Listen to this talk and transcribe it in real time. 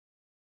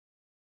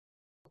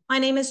My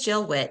name is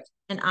Jill Witt,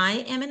 and I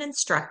am an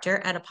instructor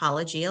at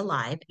Apologia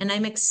Live, and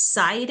I'm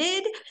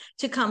excited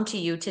to come to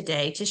you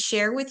today to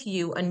share with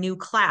you a new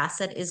class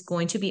that is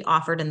going to be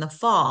offered in the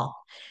fall.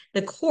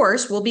 The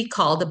course will be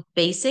called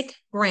Basic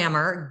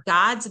Grammar,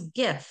 God's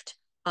Gift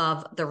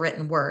of the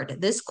Written Word.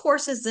 This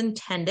course is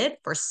intended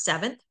for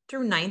 7th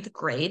through 9th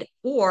grade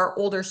or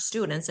older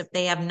students if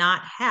they have not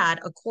had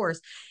a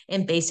course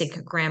in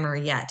basic grammar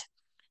yet.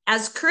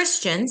 As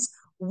Christians,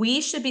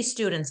 we should be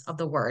students of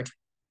the Word.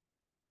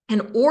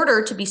 In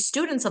order to be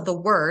students of the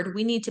Word,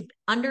 we need to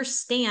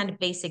understand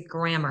basic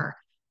grammar.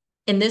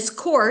 In this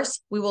course,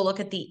 we will look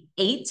at the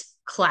 8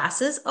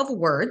 classes of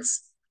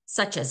words,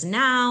 such as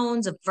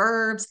nouns,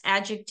 verbs,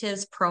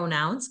 adjectives,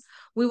 pronouns.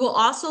 We will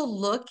also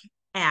look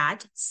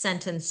at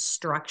sentence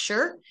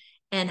structure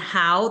and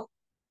how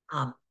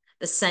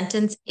the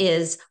sentence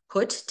is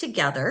put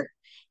together.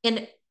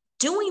 In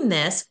doing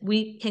this,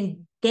 we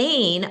can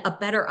gain a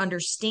better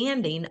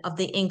understanding of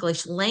the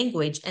English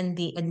language and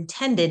the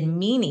intended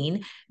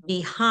meaning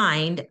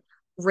behind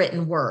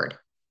written word.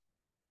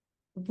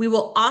 We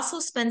will also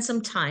spend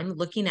some time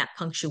looking at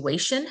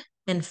punctuation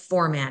and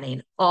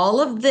formatting. All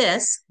of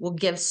this will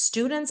give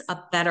students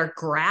a better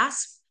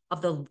grasp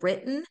of the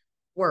written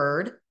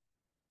word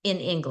in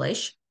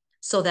English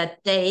so that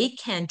they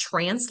can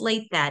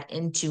translate that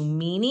into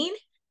meaning,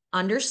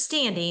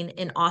 understanding,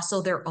 and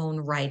also their own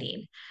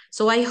writing.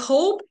 So I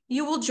hope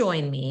you will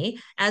join me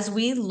as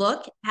we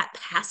look at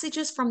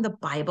passages from the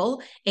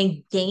Bible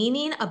and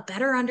gaining a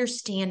better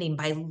understanding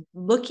by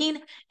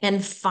looking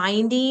and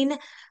finding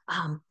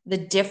the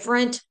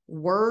different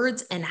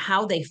words and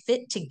how they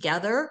fit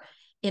together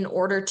in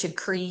order to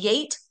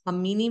create a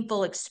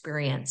meaningful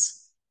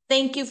experience.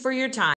 Thank you for your time.